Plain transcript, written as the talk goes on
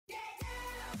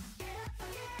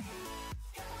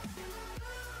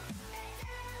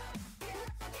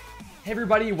Hey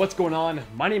everybody, what's going on?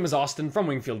 My name is Austin from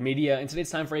Wingfield Media, and today's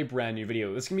time for a brand new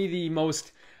video. This is going to be the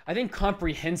most, I think,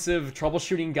 comprehensive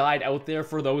troubleshooting guide out there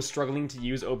for those struggling to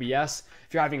use OBS.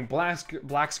 If you're having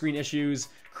black screen issues,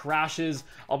 crashes,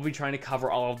 I'll be trying to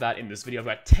cover all of that in this video. I've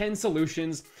got 10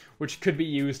 solutions which could be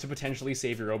used to potentially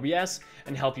save your OBS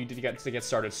and help you to get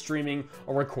started streaming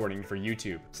or recording for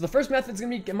YouTube. So the first method is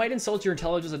going to be, it might insult your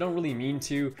intelligence, I don't really mean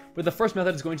to, but the first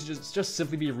method is going to just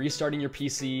simply be restarting your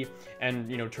PC and,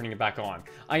 turning it back on.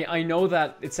 I know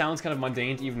that it sounds kind of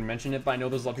mundane to even mention it, but I know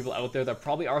there's a lot of people out there that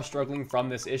probably are struggling from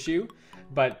this issue.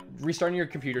 But restarting your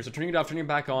computer, so turning it off, turning it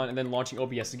back on, and then launching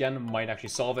OBS again might actually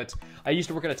solve it. I used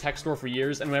to work at a tech store for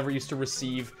years, and whenever I used to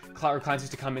receive clients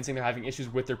used to come in saying they're having issues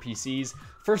with their PCs,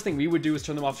 first thing we would do is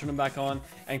turn them off, turn them back on,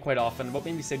 and quite often, about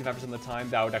maybe 75% of the time,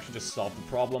 that would actually just solve the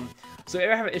problem. So if you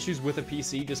have issues with a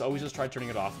PC, always try turning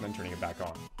it off and then turning it back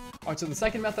on. Alright, so the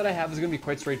second method I have is going to be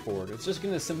quite straightforward. It's just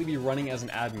going to simply be running as an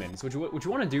admin. So what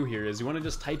you want to do here is you want to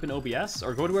just type in OBS,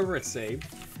 or go to wherever it's saved.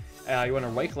 You want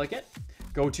to right-click it,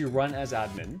 go to Run as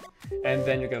Admin, and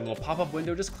then you'll get a little pop-up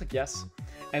window, just click Yes,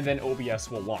 and then OBS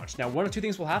will launch. Now, one of two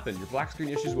things will happen. Your black screen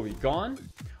issues will be gone,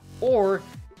 or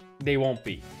they won't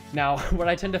be. Now, what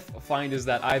I tend to find is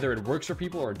that either it works for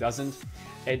people or it doesn't.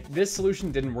 This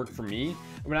solution didn't work for me.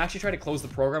 When I actually try to close the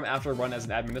program after I run as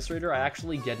an administrator, I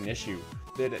actually get an issue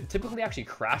that typically actually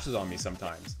crashes on me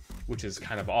sometimes, which is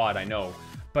kind of odd, I know.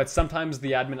 But sometimes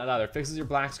the admin either fixes your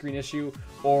black screen issue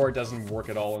or it doesn't work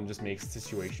at all and just makes the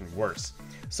situation worse.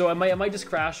 So it might just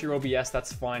crash your OBS,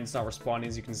 that's fine, it's not responding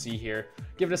as you can see here.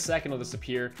 Give it a second, it'll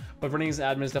disappear. But running as an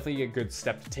admin is definitely a good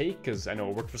step to take because I know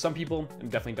it worked for some people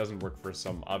and definitely doesn't work for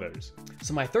some others.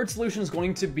 So my third solution is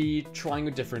going to be trying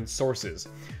with different sources.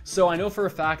 So I know for a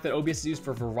fact that OBS is used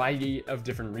for a variety of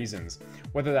different reasons.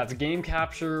 Whether that's game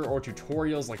capture or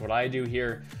tutorials like what I do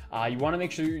here, you want to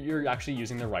make sure you're actually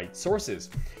using the right sources.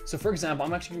 So for example,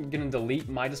 I'm actually going to delete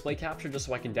my display capture just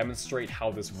so I can demonstrate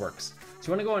how this works. So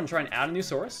you want to go and try and add a new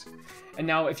source. And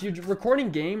now if you're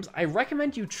recording games, I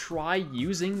recommend you try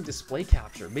using display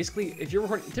capture. Basically, if you're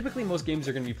recording, typically most games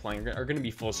you're going to be playing are going to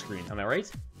be full screen, am I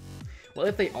right? Well,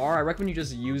 if they are, I recommend you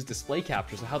just use display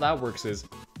capture. So how that works is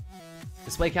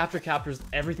display capture captures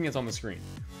everything that's on the screen.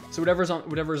 So whatever's on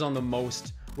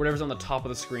the top of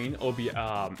the screen,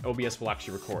 OBS will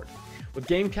actually record. With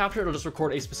game capture, it'll just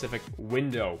record a specific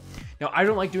window. Now, I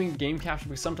don't like doing game capture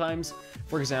because sometimes,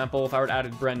 for example, if I were to add a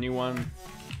brand new one,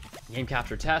 game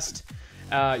capture test,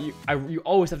 you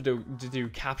always have to do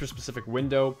capture specific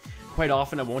window. Quite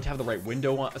often, I won't have the right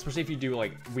window on, especially if you do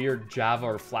like weird Java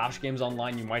or Flash games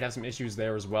online, you might have some issues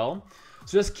there as well.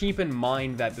 So just keep in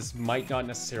mind that this might not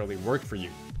necessarily work for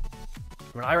you.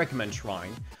 What I recommend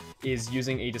trying is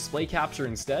using a display capture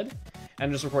instead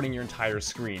and just recording your entire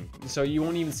screen. So you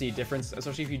won't even see a difference,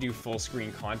 especially if you do full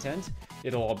screen content,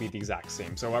 it'll all be the exact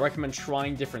same. So I recommend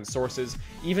trying different sources.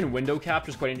 Even window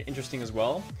capture is quite interesting as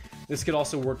well. This could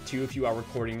also work too if you are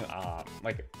recording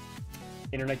like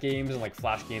internet games and like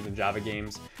Flash games and Java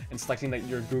games, and selecting that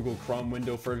your Google Chrome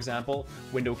window, for example,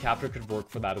 window capture could work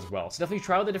for that as well. So definitely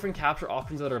try out the different capture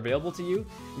options that are available to you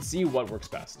and see what works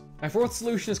best. My fourth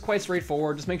solution is quite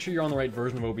straightforward. Just make sure you're on the right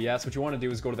version of OBS. What you want to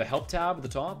do is go to the Help tab at the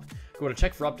top, go to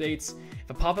Check for Updates. If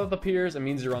a pop-up appears, it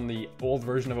means you're on the old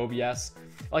version of OBS.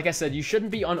 Like I said, you shouldn't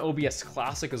be on OBS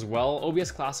Classic as well.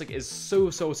 OBS Classic is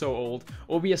so old.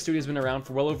 OBS Studio has been around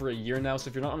for well over a year now, so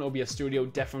if you're not on OBS Studio,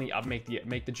 definitely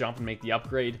make the jump and make the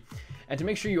upgrade. And to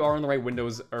make sure you are on the right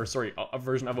a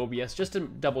version of OBS, just to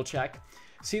double check,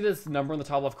 see this number in the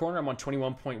top left corner? I'm on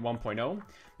 21.1.0.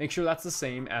 Make sure that's the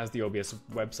same as the OBS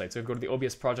website. So go to the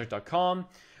obsproject.com,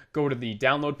 go to the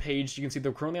download page. You can see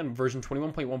they're currently on version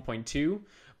 21.1.2,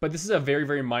 but this is a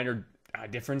very minor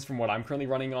difference from what I'm currently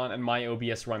running on, and my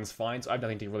OBS runs fine, so I have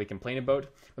nothing to really complain about.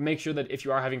 But make sure that if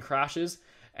you are having crashes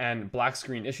and black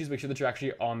screen issues, make sure that you're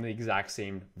actually on the exact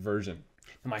same version.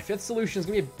 Now, my fifth solution is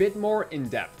going to be a bit more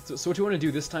in-depth. So what you want to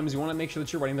do this time is you want to make sure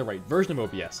that you're running the right version of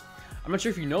OBS. I'm not sure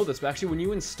if you know this, but actually when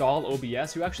you install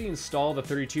OBS, you actually install the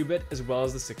 32-bit as well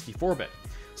as the 64-bit.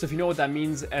 So if you know what that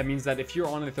means, it means that if you're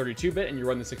on the 32-bit and you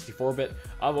run the 64-bit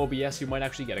of OBS, you might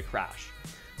actually get a crash.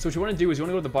 So what you want to do is you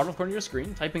want to go to the bottom left corner of your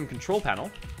screen, type in Control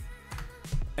Panel,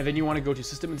 and then you want to go to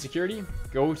System and Security,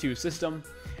 go to System,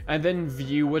 and then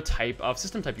view what type of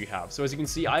system type you have. So as you can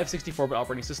see, I have 64-bit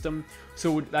operating system,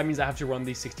 so that means I have to run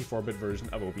the 64-bit version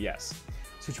of OBS.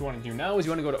 So what you want to do now is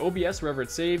you want to go to OBS, wherever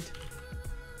it's saved,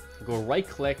 go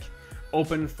right-click,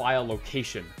 Open File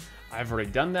Location. I've already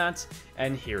done that,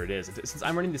 and here it is. Since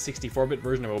I'm running the 64-bit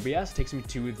version of OBS, it takes me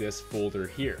to this folder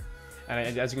here.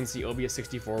 And as you can see, OBS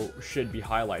 64 should be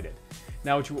highlighted.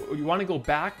 Now, you want to go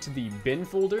back to the bin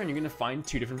folder, and you're going to find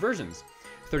two different versions,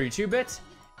 32-bit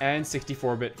and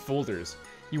 64-bit folders.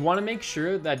 You want to make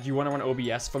sure that you want to run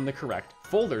OBS from the correct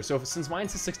folder. So since mine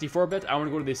says 64-bit, I want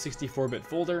to go to the 64-bit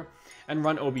folder and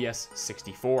run OBS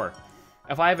 64.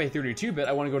 If I have a 32-bit,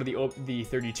 I want to go to the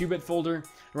 32-bit folder and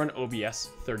run OBS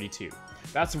 32.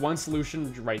 That's one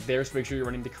solution right there, so make sure you're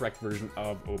running the correct version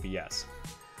of OBS.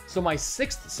 So my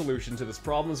sixth solution to this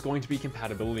problem is going to be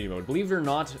compatibility mode. Believe it or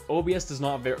not, OBS does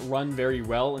not run very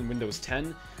well in Windows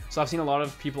 10, so I've seen a lot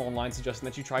of people online suggesting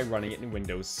that you try running it in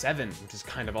Windows 7, which is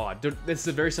kind of odd. This is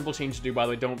a very simple change to do, by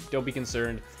the way. Don't be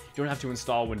concerned. You don't have to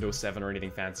install Windows 7 or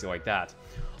anything fancy like that.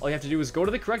 All you have to do is go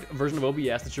to the correct version of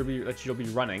OBS that you'll be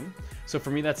running. So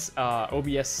for me, that's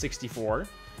OBS 64.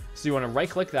 So you want to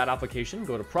right-click that application,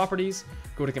 go to Properties,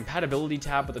 go to Compatibility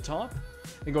tab at the top,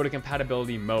 and go to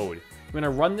Compatibility Mode. You want to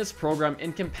run this program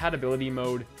in compatibility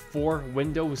mode for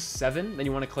Windows 7, then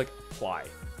you want to click Apply.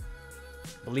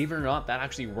 Believe it or not, that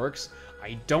actually works.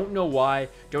 I don't know why.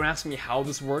 Don't ask me how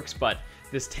this works, but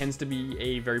this tends to be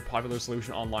a very popular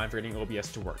solution online for getting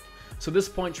OBS to work. So at this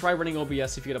point, try running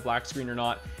OBS if you get a black screen or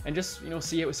not, and just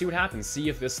see what happens. See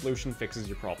if this solution fixes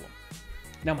your problem.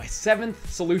 Now, my seventh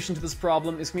solution to this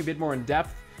problem is going to be a bit more in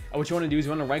depth. What you want to do is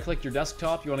you want to right-click your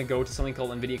desktop. You want to go to something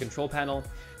called NVIDIA Control Panel.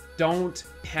 Don't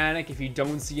panic if you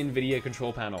don't see NVIDIA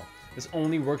Control Panel. This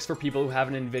only works for people who have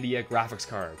an NVIDIA graphics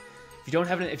card. If you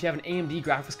have an AMD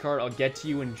graphics card, I'll get to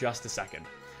you in just a second.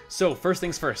 So first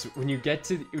things first, when you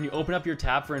open up your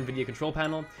tab for NVIDIA Control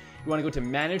Panel, you want to go to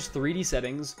Manage 3D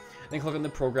Settings, then click on the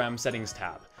Program Settings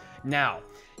tab. Now,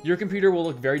 your computer will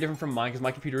look very different from mine because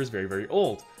my computer is very, very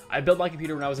old. I built my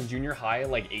computer when I was in junior high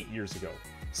like 8 years ago.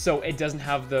 So it doesn't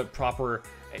have the proper,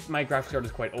 my graphics card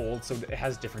is quite old, so it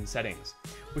has different settings.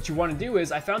 What you want to do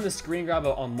is, I found this screen grab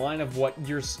online of what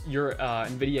your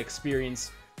NVIDIA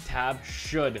Experience tab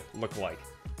should look like.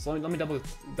 So let me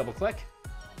double click,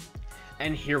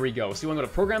 and here we go. So you want to go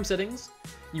to Program Settings,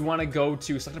 you want to go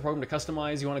to select a program to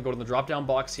customize, you want to go to the drop down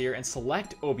box here and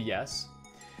select OBS.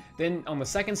 Then on the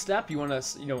second step, you want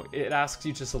to, it asks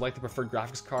you to select the preferred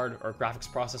graphics card or graphics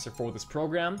processor for this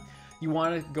program. You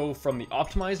want to go from the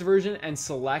optimized version and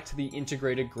select the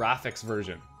integrated graphics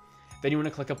version. Then you want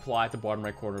to click Apply at the bottom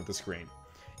right corner of the screen.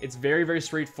 It's very, very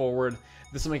straightforward.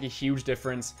 This will make a huge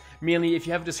difference. Mainly, if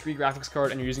you have a discrete graphics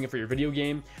card and you're using it for your video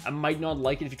game, I might not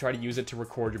like it if you try to use it to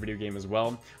record your video game as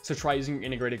well. So try using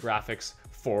integrated graphics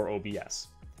for OBS.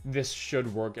 This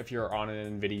should work if you're on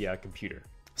an Nvidia computer.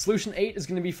 Solution 8 is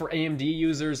going to be for AMD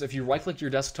users. If you right-click your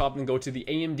desktop and go to the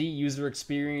AMD user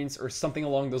experience or something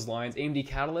along those lines, AMD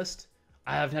Catalyst.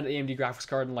 I haven't had an AMD graphics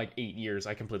card in like 8 years.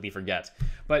 I completely forget.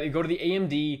 But you go to the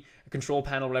AMD Control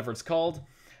Panel, whatever it's called.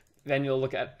 Then you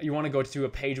want to go to a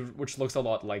page which looks a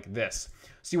lot like this.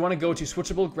 So you want to go to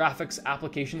Switchable Graphics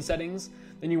Application Settings.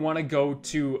 Then you want to go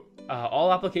to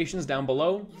All Applications down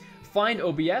below. Find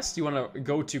OBS. You want to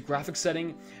go to Graphics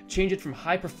Setting. Change it from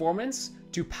High Performance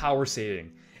to Power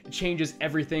Saving. It changes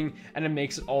everything and it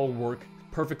makes it all work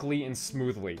perfectly and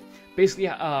smoothly. Basically,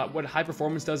 what High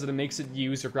Performance does is it makes it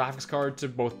use your graphics card to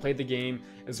both play the game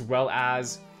as well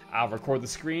as record the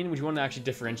screen, which you want to actually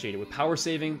differentiate it. With Power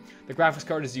Saving, the graphics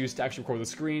card is used to actually record the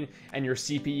screen, and your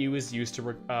CPU is used to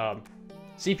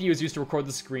record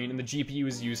the screen, and the GPU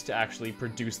is used to actually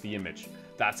produce the image.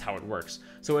 That's how it works.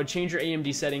 So I'd change your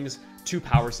AMD settings to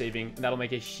Power Saving, and that'll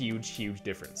make a huge, huge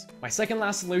difference. My second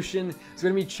last solution is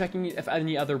going to be checking if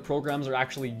any other programs are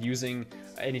actually using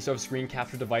any sort of screen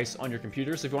capture device on your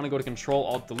computer. So if you want to go to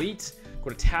Control-Alt-Delete, go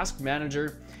to Task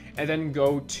Manager, and then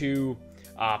go to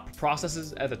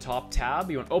Processes at the top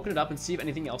tab. You want to open it up and see if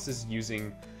anything else is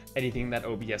using anything that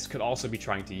OBS could also be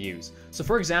trying to use. So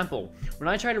for example, when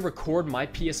I try to record my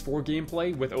PS4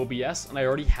 gameplay with OBS and I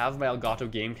already have my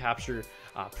Elgato Game Capture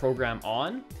program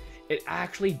on, it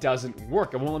actually doesn't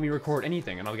work. It won't let me record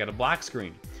anything and I'll get a black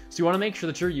screen. So you want to make sure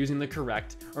that you're using the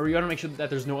correct, or you want to make sure that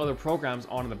there's no other programs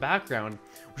on in the background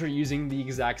which are using the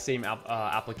exact same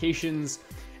applications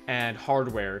and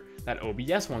hardware that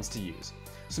OBS wants to use.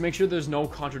 So make sure there's no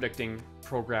contradicting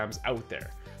programs out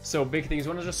there. So big things,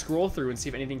 you want to just scroll through and see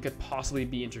if anything could possibly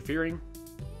be interfering.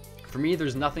 For me,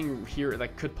 there's nothing here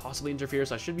that could possibly interfere,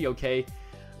 so I should be okay.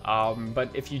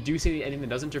 But if you do see anything that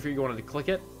does interfere, you want to click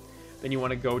it. Then you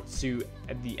want to go to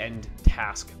the End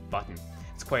Task button.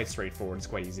 It's quite straightforward, it's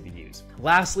quite easy to use.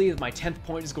 Lastly, my 10th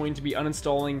point is going to be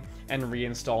uninstalling and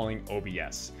reinstalling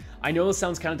OBS. I know this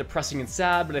sounds kind of depressing and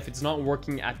sad, but if it's not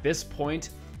working at this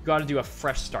point, you got to do a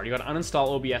fresh start. You got to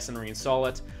uninstall OBS and reinstall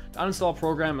it. To uninstall a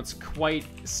program, it's quite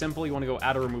simple. You want to go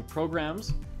Add or Remove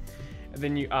Programs, and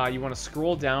then you want to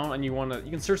scroll down and you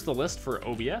can search the list for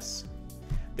OBS.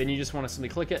 Then you just want to simply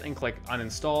click it and click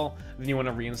Uninstall. Then you want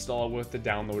to reinstall it with the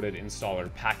downloaded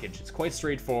installer package. It's quite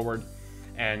straightforward.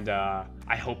 and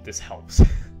I hope this helps.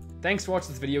 Thanks for watching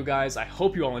this video, guys. I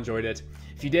hope you all enjoyed it.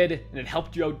 If you did and it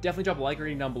helped you out, definitely drop a like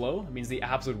rating down below. It means the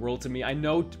absolute world to me. I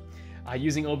know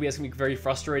using OBS can be very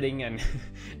frustrating and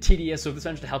tedious, so if this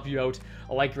managed to help you out,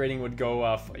 a like rating would go,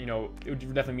 it would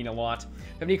definitely mean a lot. If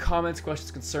you have any comments,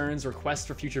 questions, concerns, requests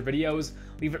for future videos,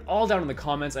 leave it all down in the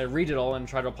comments. I read it all and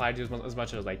try to reply to as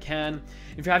much as I can.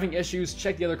 If you're having issues,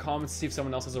 check the other comments to see if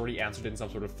someone else has already answered it in some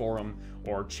sort of forum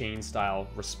or chain style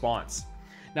response.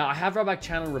 Now, I have brought back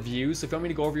channel reviews, so if you want me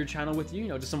to go over your channel with you,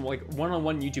 just some like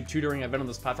one-on-one YouTube tutoring. I've been on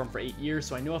this platform for 8 years,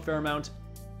 so I know a fair amount.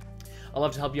 I'd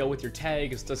love to help you out with your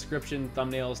tags, description,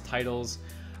 thumbnails, titles,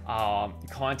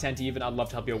 content even. I'd love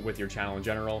to help you out with your channel in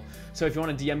general. So if you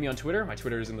want to DM me on Twitter, my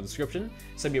Twitter is in the description.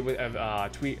 Send me a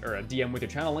tweet or a DM with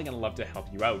your channel link, and I'd love to help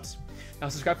you out. Now,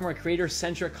 subscribe for more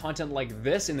creator-centric content like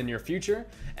this in the near future,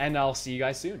 and I'll see you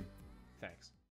guys soon. Thanks.